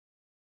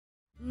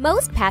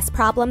Most pest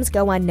problems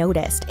go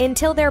unnoticed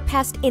until they're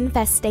pest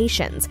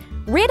infestations.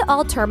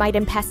 All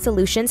Termite Pest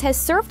Solutions has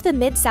served the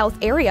Mid-South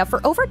area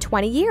for over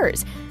 20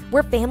 years.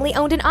 We're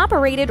family-owned and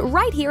operated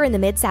right here in the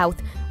Mid-South.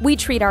 We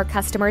treat our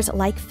customers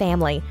like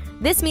family.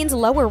 This means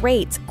lower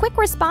rates, quick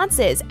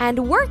responses,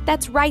 and work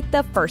that's right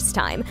the first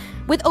time.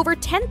 With over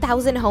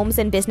 10,000 homes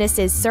and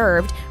businesses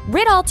served,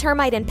 All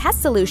Termite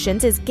Pest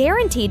Solutions is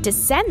guaranteed to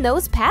send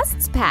those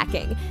pests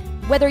packing.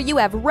 Whether you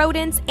have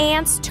rodents,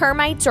 ants,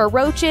 termites, or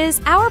roaches,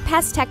 our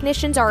pest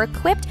technicians are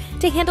equipped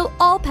to handle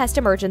all pest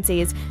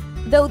emergencies.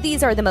 Though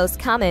these are the most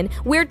common,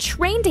 we're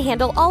trained to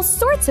handle all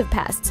sorts of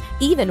pests,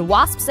 even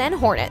wasps and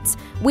hornets.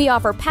 We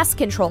offer pest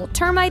control,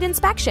 termite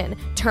inspection,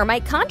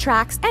 termite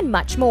contracts, and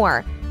much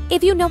more.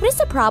 If you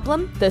notice a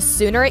problem, the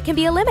sooner it can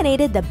be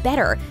eliminated, the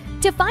better.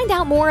 To find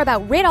out more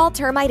about All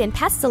Termite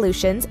Pest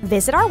Solutions,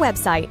 visit our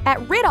website at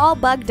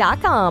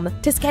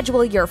ridallbug.com to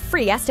schedule your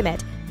free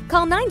estimate.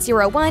 Call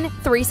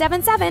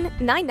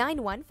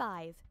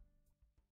 901-377-9915.